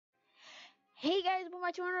Hey guys, welcome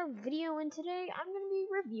back to another video, and today I'm going to be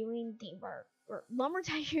reviewing Lumber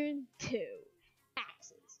Tycoon 2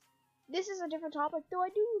 axes. This is a different topic, though I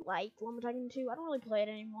do like Lumber Tycoon 2. I don't really play it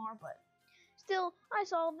anymore, but still, I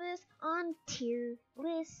saw this on tier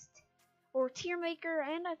list or tier maker,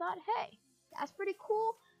 and I thought, hey, that's pretty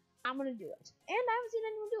cool. I'm going to do it. And I haven't seen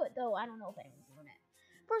anyone do it, though I don't know if anyone's doing it.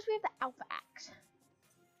 First, we have the Alpha Axe.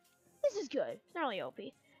 This is good. It's not really OP.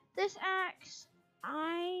 This axe,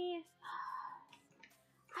 I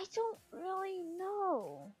don't really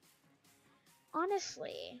know.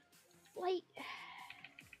 Honestly, like,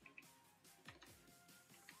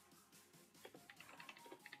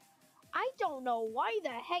 I don't know why the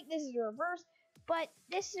heck this is reversed, but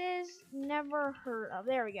this is never heard of.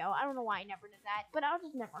 There we go. I don't know why I never did that, but I was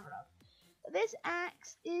just never heard of. This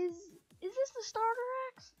axe is this the starter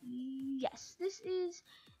axe? Yes, this is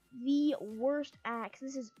the worst axe.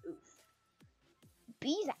 This is oof.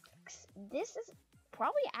 Bees axe. This is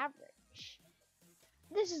probably average.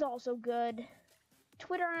 This is also good.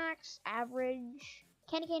 Twitter axe, average.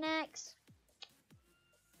 Candy cane axe,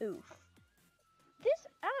 oof. This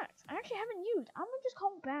axe I actually haven't used. I'm gonna just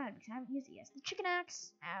call it bad because I haven't used it yet. The chicken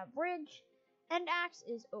axe, average. End axe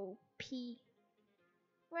is OP.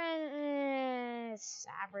 It's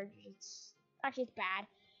average. It's bad.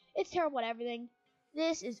 It's terrible at everything.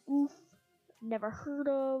 This is oof. Never heard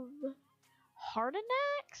of. Hardened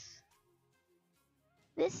axe.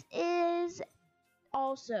 This is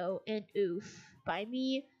also an oof by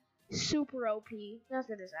me. Super OP. That's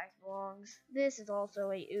where this axe belongs. This is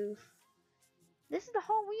also a oof. This is the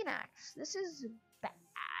Halloween axe. This is bad.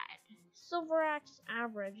 Silver axe,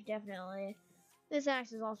 average, definitely. This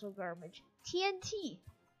axe is also garbage. TNT.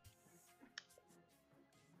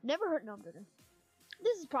 Never heard of it.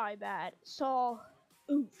 This is probably bad. So,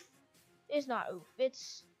 oof. It's not oof.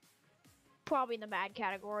 It's probably in the bad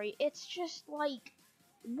category. It's just like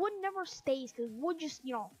wood never stays because wood just,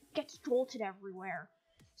 gets jolted everywhere.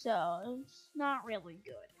 So it's not really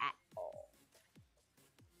good at all.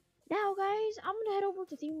 Now, guys, I'm gonna head over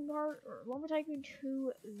to theme part or Lumber Tycoon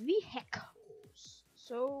 2 vehicles.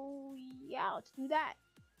 So yeah, let's do that.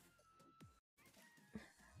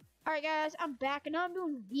 Alright guys, I'm back and I'm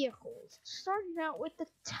doing vehicles. Starting out with the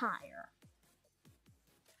tire.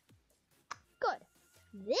 Good.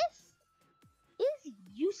 This is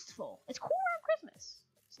useful. It's cool around Christmas.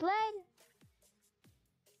 Sled.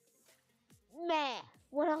 Meh.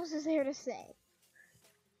 What else is there to say?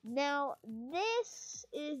 Now, this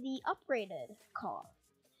is the upgraded car.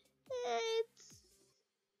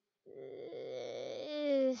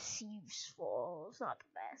 It's useful. It's not the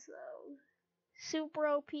best, though. Super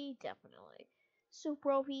OP, definitely.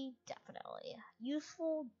 Super OP, definitely.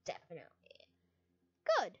 Useful, definitely.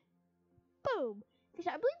 Good. Boom. I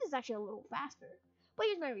believe this is actually a little faster. But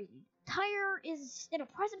here's my reason. Tire is in a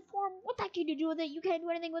present form. What the heck can you do with it? You can't do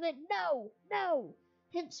anything with it. No. No.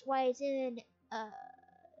 Hence why it's in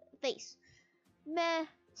face. Meh.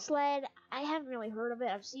 Sled. I haven't really heard of it.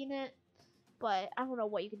 I've seen it. But I don't know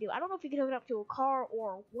what you can do. I don't know if you can hook it up to a car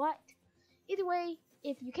or what. Either way,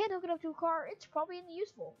 if you can't hook it up to a car, it's probably in the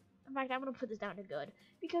useful. In fact, I'm going to put this down to good.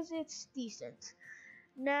 Because it's decent.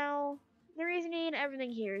 Now, the reasoning, everything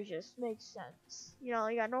here just makes sense. You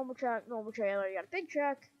got normal truck, normal trailer, you got a big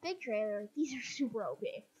truck, big trailer. These are super OP.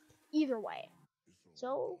 Either way.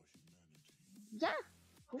 So, yeah.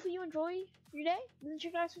 Hopefully you enjoy your day. This is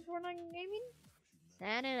your guys for Fortnite Gaming.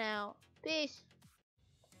 Signing out. Peace.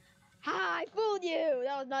 Ha! I fooled you!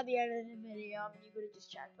 That was not the end of the video. I mean, you could have just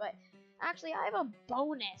checked. But, actually, I have a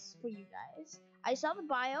bonus for you guys. I saw the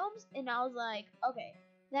biomes, and I was like, okay.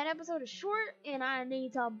 That episode is short, and I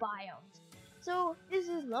need some biomes. So, this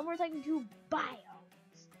is Lumber Tycoon 2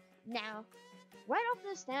 Biomes. Now, right off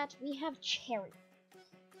the stats, we have cherry.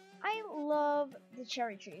 I love the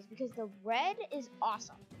cherry trees because the red is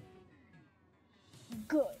awesome.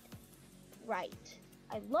 Good. Right.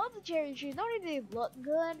 I love the cherry trees. Not only do they look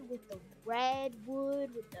good with the red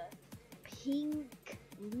wood, with the pink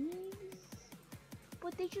leaves,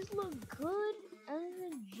 but they just look good as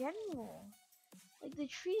in general. Like, the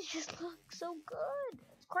trees just look so good.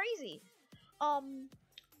 It's crazy.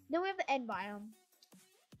 Then we have the end biome.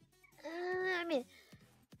 I mean,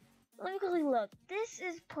 let me quickly look. This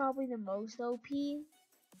is probably the most OP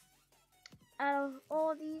out of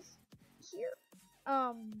all of these here.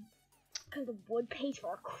 Because the wood pays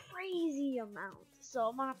for a crazy amount. So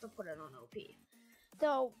I'm gonna have to put it on OP.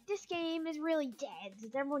 So this game is really dead.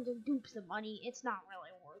 Since everyone just dupes the money, it's not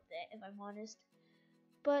really worth it, if I'm honest.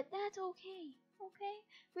 But that's okay. Okay,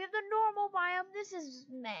 we have the normal biome. This is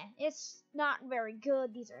meh. It's not very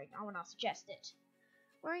good. I would not suggest it.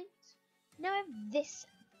 Right? Now I have this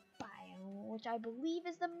biome, which I believe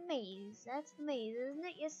is the maze. That's the maze, isn't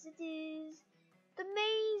it? Yes, it is. The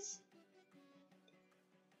maze.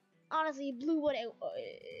 Honestly, blue wood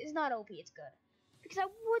is not OP. It's good because I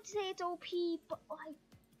would say it's OP, but like,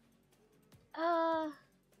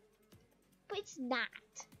 but it's not.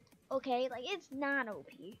 Okay, like it's not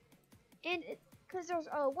OP, and because there's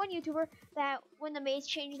one YouTuber that when the maze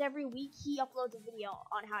changes every week, he uploads a video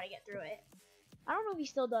on how to get through it. I don't know if he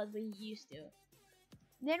still does, but he used to.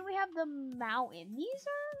 Then we have the mountain. These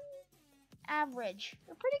are average.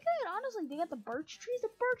 They're pretty good, honestly. They got the birch trees. The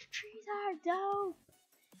birch trees are dope.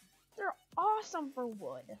 They're awesome for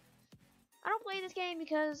wood. I don't play this game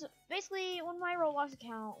because basically when my Roblox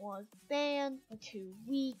account was banned for 2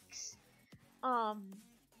 weeks,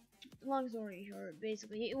 long story short,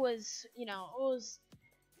 basically it was,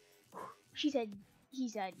 she said, he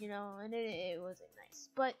said, and it wasn't nice.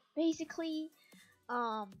 But basically,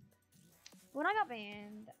 when I got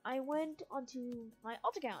banned, I went onto my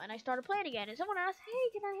alt account and I started playing again. And someone asked,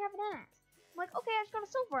 "Hey, can I have an axe?" I'm like, "Okay, I just got a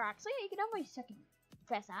silver axe. So yeah, you can have my second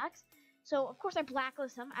best axe." So of course I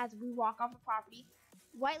blacklist him as we walk off the property,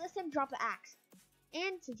 whitelist him, drop the axe.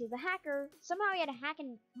 And since he's a hacker, somehow he had a hack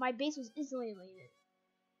and my base was instantly deleted.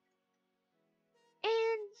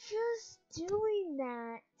 And just doing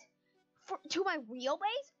that to my real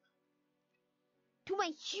base, to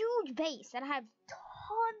my huge base that I have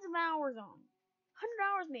tons of hours on, 100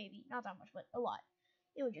 hours maybe, not that much, but a lot.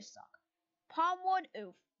 It would just suck. Palmwood,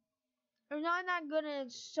 oof. It's not that good and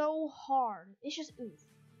it's so hard. It's just oof.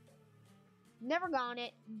 Never gone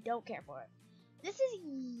it, don't care for it. This is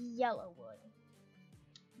Yellowwood.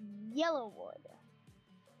 Yellowwood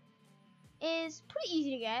is pretty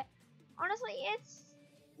easy to get. Honestly,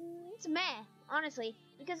 it's meh, honestly,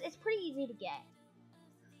 because it's pretty easy to get.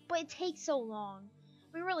 But it takes so long.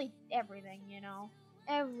 I mean, really, everything,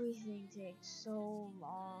 Everything takes so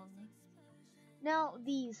long. Now,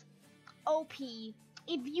 these OP,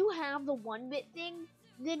 if you have the 1-bit thing,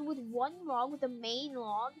 then with one log, with the main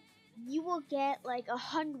log, you will get like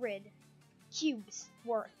 100 cubes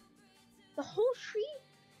worth. The whole tree?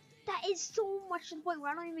 That is so much to the point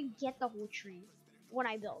where I don't even get the whole tree when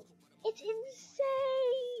I build. It's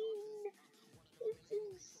insane! It's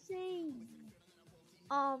insane.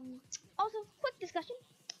 Also, quick discussion.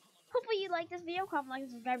 Hopefully you like this video. Comment, like,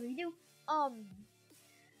 and subscribe if you do.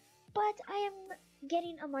 But I am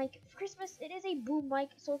getting a mic for Christmas. It is a boom mic,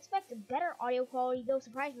 so expect better audio quality. Though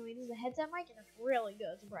surprisingly, this is a headset mic, and it's really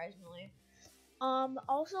good. Surprisingly.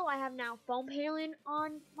 Also, I have now foam paneling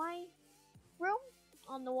on my room,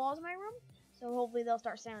 on the walls of my room. So hopefully they'll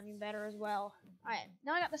start sounding better as well. Alright,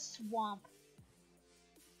 now I got the swamp.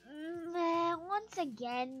 Once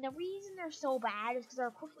again, the reason they're so bad is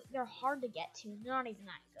because they're hard to get to. They're not even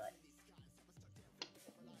that good.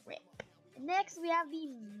 Rip. Next, we have the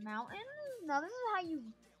mountain. Now, this is how you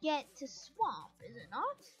get to swamp, is it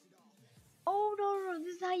not? Oh, no,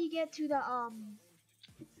 this is how you get to the,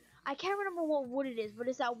 I can't remember what wood it is, but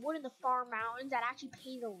it's that wood in the far mountains that actually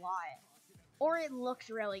pays a lot. Or it looks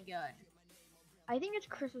really good. I think it's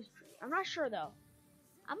Christmas tree. I'm not sure, though.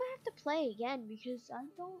 I'm gonna have to play again because I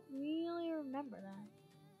don't really remember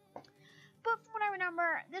that. But from what I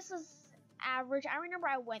remember, this is average. I remember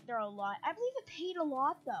I went there a lot. I believe it paid a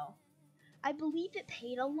lot, though. I believe it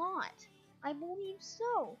paid a lot. I believe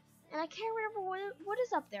so. And I can't remember what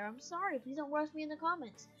is up there. I'm sorry. Please don't roast me in the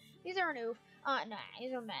comments. These are an oof. Nah,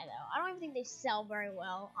 these are meh, though. I don't even think they sell very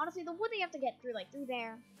well. Honestly, the wood that you have to get through, like, through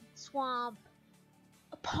there, swamp,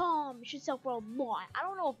 a palm should sell for a lot. I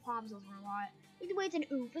don't know if palm sells for a lot. Either way, it's an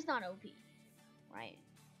oof. It's not OP. Right?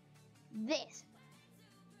 This.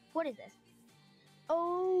 What is this?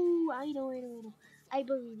 Oh, I know. I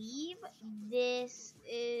believe this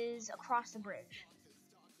is across the bridge.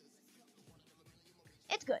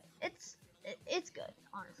 It's good. It's good,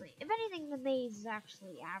 honestly. If anything, the maze is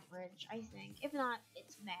actually average, I think. If not,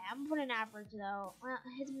 it's meh. I'm putting average, though. Well,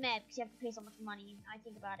 it's meh because you have to pay so much money. I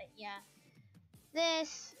think about it, yeah.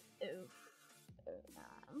 This, oof.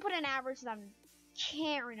 I'm putting average because I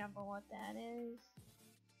can't remember what that is.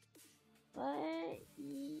 But,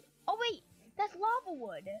 oh wait, that's lava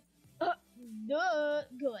wood. Duh.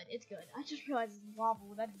 Good, it's good. I just realized it's lava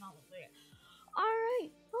wood. That did not look good.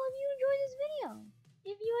 Alright, well, if you enjoyed this video,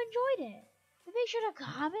 if you enjoyed it, then make sure to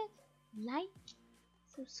comment, like,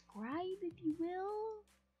 subscribe if you will,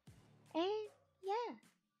 and yeah,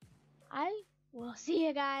 I will see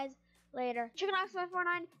you guys later. Chicken Ox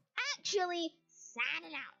 549 actually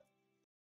signing out.